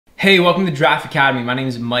Hey, welcome to Draft Academy. My name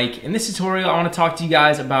is Mike. In this tutorial, I want to talk to you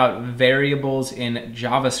guys about variables in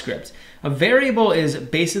JavaScript. A variable is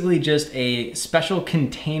basically just a special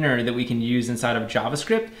container that we can use inside of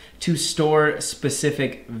JavaScript to store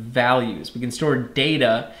specific values. We can store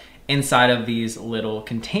data inside of these little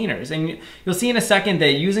containers. And you'll see in a second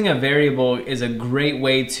that using a variable is a great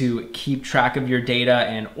way to keep track of your data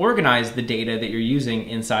and organize the data that you're using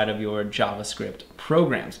inside of your JavaScript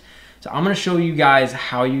programs. So I'm going to show you guys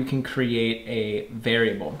how you can create a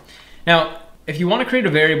variable. Now, if you want to create a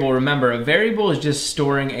variable, remember, a variable is just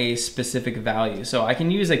storing a specific value. So I can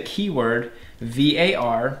use a keyword,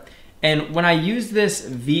 var, and when I use this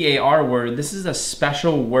var word, this is a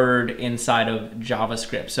special word inside of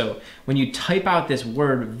JavaScript. So when you type out this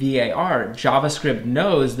word var, JavaScript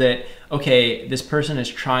knows that, okay, this person is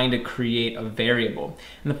trying to create a variable.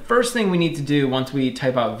 And the first thing we need to do once we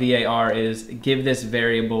type out var is give this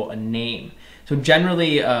variable a name. So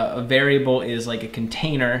generally a variable is like a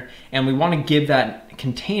container, and we want to give that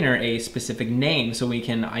container a specific name so we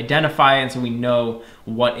can identify it and so we know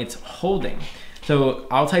what it's holding. So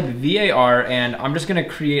I'll type var and I'm just going to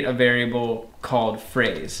create a variable called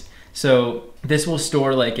phrase. So this will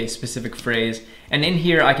store like a specific phrase, and in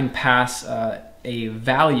here I can pass a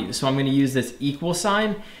value. So I'm going to use this equal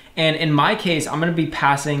sign, and in my case I'm going to be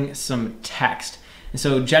passing some text. And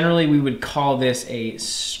so generally we would call this a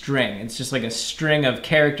string. It's just like a string of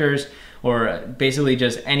characters, or basically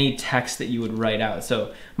just any text that you would write out.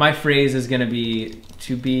 So my phrase is going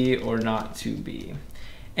to be or not to be.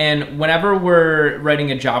 And whenever we're writing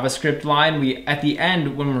a JavaScript line, at the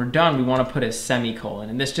end, when we're done, we want to put a semicolon.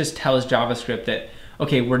 And this just tells JavaScript that,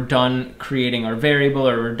 okay, we're done creating our variable,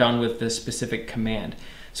 or we're done with this specific command.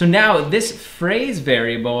 So now this phrase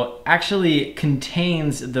variable actually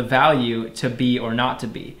contains the value to be or not to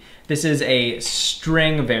be. This is a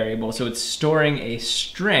string variable, so it's storing a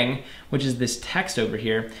string, which is this text over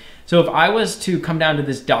here. So if I was to come down to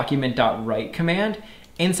this document.write command,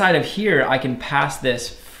 inside of here, I can pass this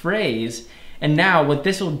phrase, and now what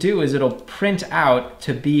this will do is it'll print out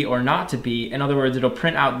to be or not to be. In other words, it'll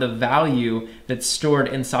print out the value that's stored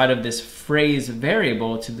inside of this phrase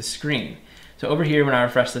variable to the screen. So over here, when I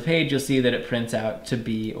refresh the page, you'll see that it prints out to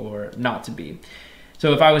be or not to be.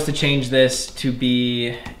 So if I was to change this to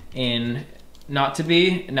be in not to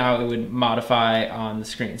be, now it would modify on the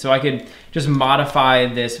screen. So I could just modify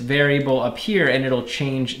this variable up here and it'll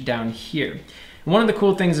change down here. And one of the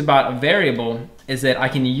cool things about a variable is that I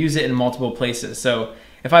can use it in multiple places. So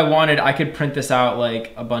if I wanted, I could print this out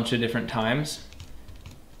like a bunch of different times.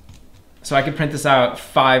 So I could print this out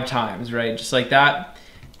 5 times, right? Just like that.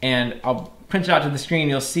 And I'll print it out to the screen.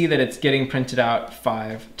 You'll see that it's getting printed out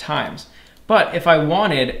 5 times. But if I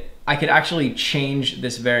wanted, I could actually change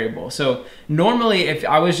this variable. So normally if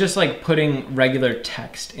I was just like putting regular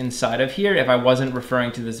text inside of here, if I wasn't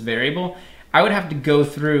referring to this variable, I would have to go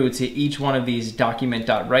through to each one of these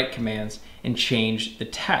document.write commands and change the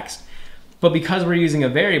text. But because we're using a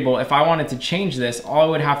variable, if I wanted to change this, all I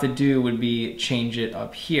would have to do would be change it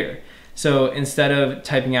up here. So instead of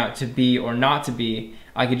typing out to be or not to be,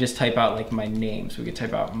 I could just type out like my name. So we could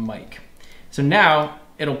type out Mike. So now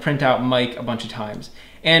it'll print out Mike a bunch of times.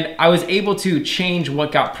 And I was able to change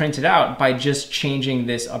what got printed out by just changing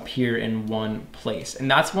this up here in one place.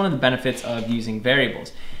 And that's one of the benefits of using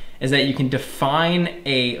variables, is that you can define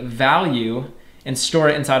a value and store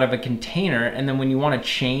it inside of a container, and then when you want to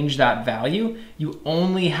change that value, you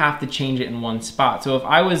only have to change it in one spot. So if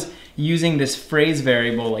I was using this phrase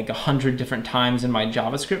variable like 100 different times in my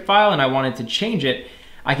JavaScript file and I wanted to change it,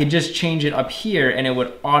 I could just change it up here and it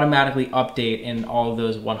would automatically update in all of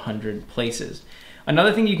those 100 places.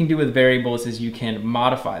 Another thing you can do with variables is you can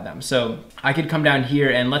modify them. So I could come down here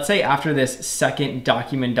and let's say after this second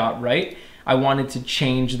document.write, I wanted to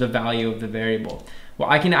change the value of the variable. Well,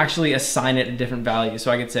 I can actually assign it a different value. So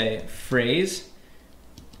I could say phrase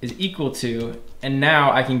is equal to, and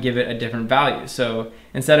now I can give it a different value. So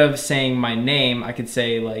instead of saying my name, I could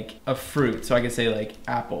say like a fruit. So I could say like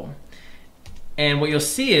apple. And what you'll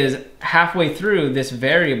see is halfway through, this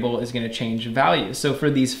variable is going to change value. So for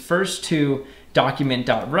these first 2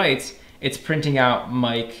 document.writes, it's printing out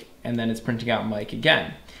Mike, and then it's printing out Mike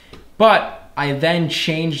again. But I then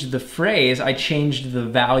changed the phrase, I changed the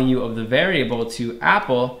value of the variable to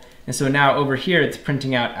apple, and so now over here it's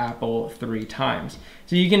printing out apple 3 times.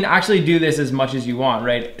 So you can actually do this as much as you want,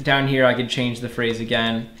 right? Down here I could change the phrase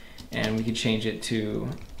again, and we could change it to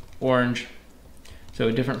orange, so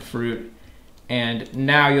a different fruit. And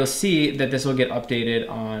now you'll see that this will get updated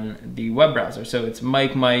on the web browser. So it's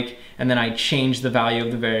Mike, Mike, and then I change the value of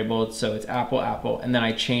the variable, so it's apple, apple, and then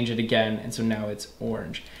I change it again, and so now it's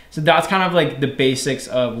orange. So that's kind of like the basics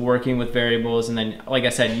of working with variables. And then, like I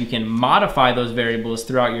said, you can modify those variables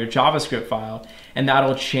throughout your JavaScript file, and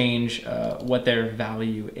that'll change what their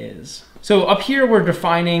value is. So up here, we're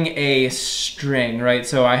defining a string, right?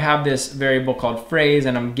 So I have this variable called phrase,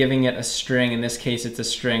 and I'm giving it a string. In this case, it's a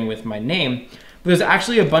string with my name. But there's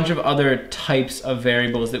actually a bunch of other types of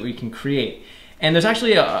variables that we can create. And there's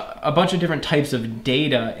actually a bunch of different types of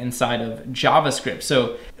data inside of JavaScript.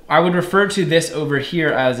 So I would refer to this over here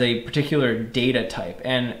as a particular data type.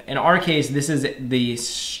 And in our case, this is the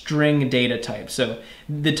string data type. So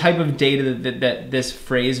the type of data that this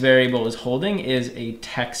phrase variable is holding is a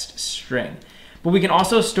text string. But we can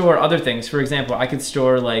also store other things. For example, I could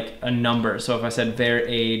store like a number. So if I said var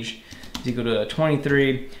age is equal to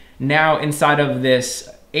 23, now inside of this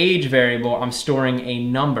age variable, I'm storing a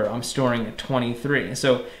number. I'm storing 23.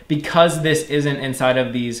 So because this isn't inside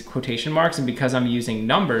of these quotation marks, and because I'm using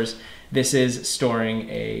numbers, this is storing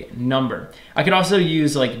a number. I could also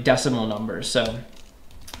use like decimal numbers. So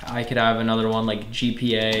I could have another one like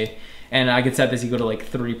GPA, and I could set this equal to like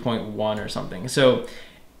 3.1 or something. So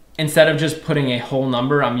instead of just putting a whole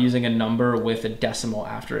number, I'm using a number with a decimal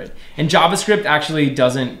after it. And JavaScript actually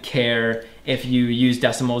doesn't care if you use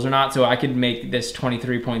decimals or not. So I could make this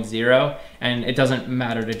 23.0 and it doesn't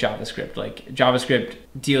matter to JavaScript. Like JavaScript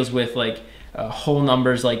deals with like whole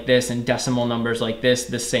numbers like this and decimal numbers like this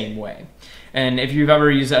the same way. And if you've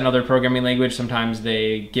ever used another programming language, sometimes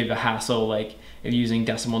they give a hassle like using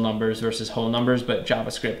decimal numbers versus whole numbers, but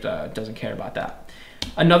JavaScript doesn't care about that.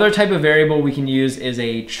 Another type of variable we can use is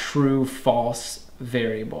a true-false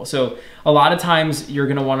variable. So a lot of times you're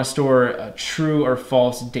going to want to store a true or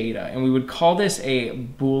false data, and we would call this a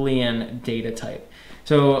Boolean data type.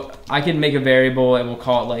 So I could make a variable and we'll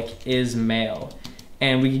call it like is male,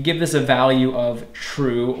 and we could give this a value of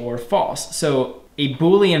true or false. So a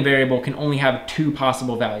Boolean variable can only have two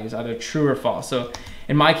possible values, either true or false. So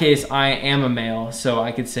in my case, I am a male, so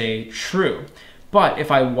I could say true. But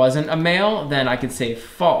if I wasn't a male, then I could say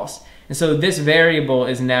false. And so this variable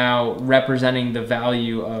is now representing the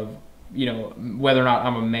value of, whether or not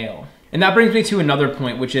I'm a male. And that brings me to another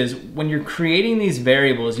point, which is when you're creating these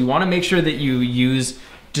variables, you want to make sure that you use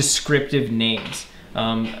descriptive names.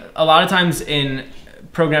 A lot of times in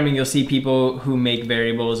programming, you'll see people who make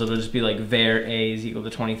variables, it'll just be like var a is equal to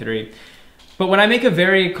 23. But when I make a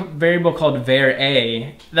variable called var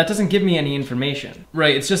a, that doesn't give me any information,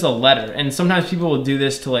 right? It's just a letter. And sometimes people will do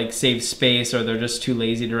this to like save space, or they're just too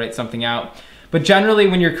lazy to write something out. But generally,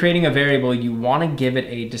 when you're creating a variable, you want to give it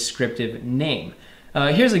a descriptive name.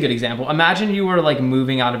 Here's a good example. Imagine you were like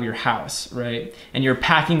moving out of your house, right? And you're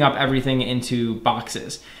packing up everything into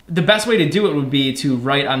boxes. The best way to do it would be to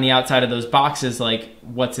write on the outside of those boxes like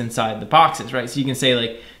what's inside the boxes, right? So you can say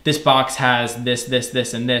like, this box has this, this,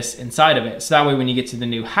 this, and this inside of it. So that way when you get to the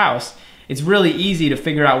new house, it's really easy to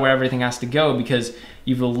figure out where everything has to go because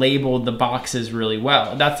you've labeled the boxes really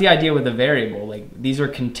well. That's the idea with a variable. Like these are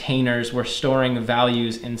containers. We're storing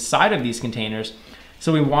values inside of these containers.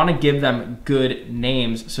 So we want to give them good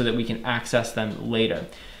names so that we can access them later.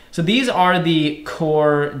 So these are the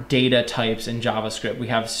core data types in JavaScript. We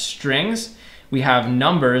have strings, we have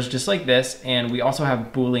numbers just like this, and we also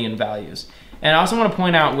have Boolean values. And I also want to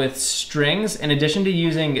point out with strings, in addition to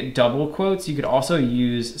using double quotes, you could also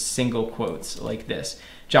use single quotes like this.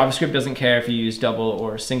 JavaScript doesn't care if you use double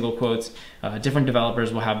or single quotes. Different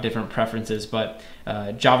developers will have different preferences, but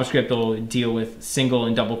JavaScript will deal with single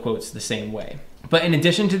and double quotes the same way. But in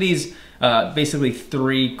addition to these basically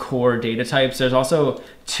three core data types, there's also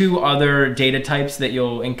two other data types that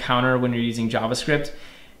you'll encounter when you're using JavaScript.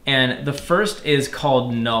 And the first is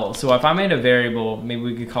called null. So if I made a variable, maybe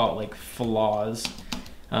we could call it like flaws.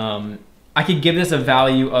 I could give this a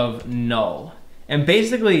value of null. And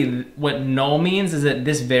basically what null means is that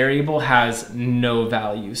this variable has no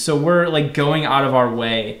value. So we're like going out of our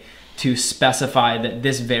way to specify that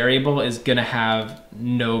this variable is gonna have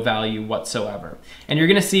no value whatsoever. And you're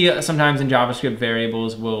gonna see sometimes in JavaScript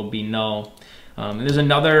variables will be null. And there's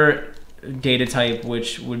another data type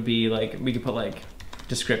which would be like, we could put like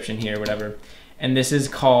description here, whatever. And this is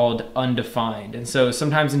called undefined. And so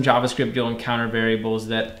sometimes in JavaScript you'll encounter variables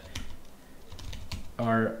that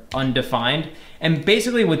are undefined. And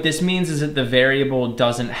basically what this means is that the variable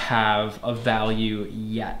doesn't have a value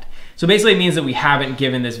yet. So basically it means that we haven't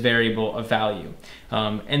given this variable a value.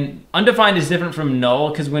 And undefined is different from null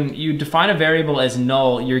because when you define a variable as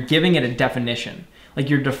null, you're giving it a definition. Like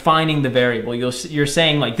you're defining the variable. You're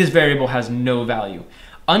saying like this variable has no value.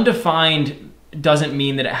 Undefined doesn't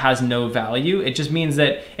mean that it has no value. It just means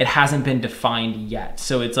that it hasn't been defined yet.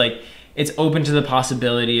 So it's like it's open to the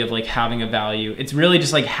possibility of like having a value. It's really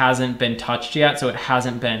just like hasn't been touched yet, so it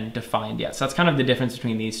hasn't been defined yet. So that's kind of the difference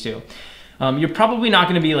between these two. You're probably not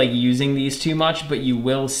going to be like using these too much, but you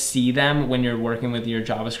will see them when you're working with your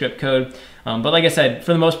JavaScript code. But like I said,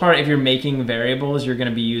 for the most part, if you're making variables, you're going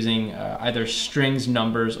to be using either strings,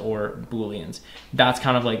 numbers, or Booleans. That's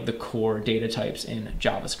kind of like the core data types in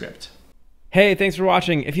JavaScript. Hey, thanks for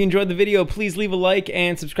watching. If you enjoyed the video, please leave a like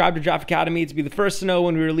and subscribe to Draft Academy to be the first to know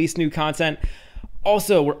when we release new content.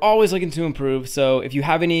 Also, we're always looking to improve, so if you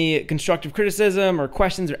have any constructive criticism or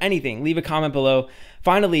questions or anything, leave a comment below.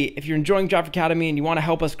 Finally, if you're enjoying Draft Academy and you want to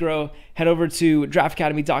help us grow, head over to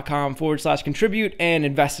draftacademy.com/contribute and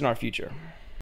invest in our future.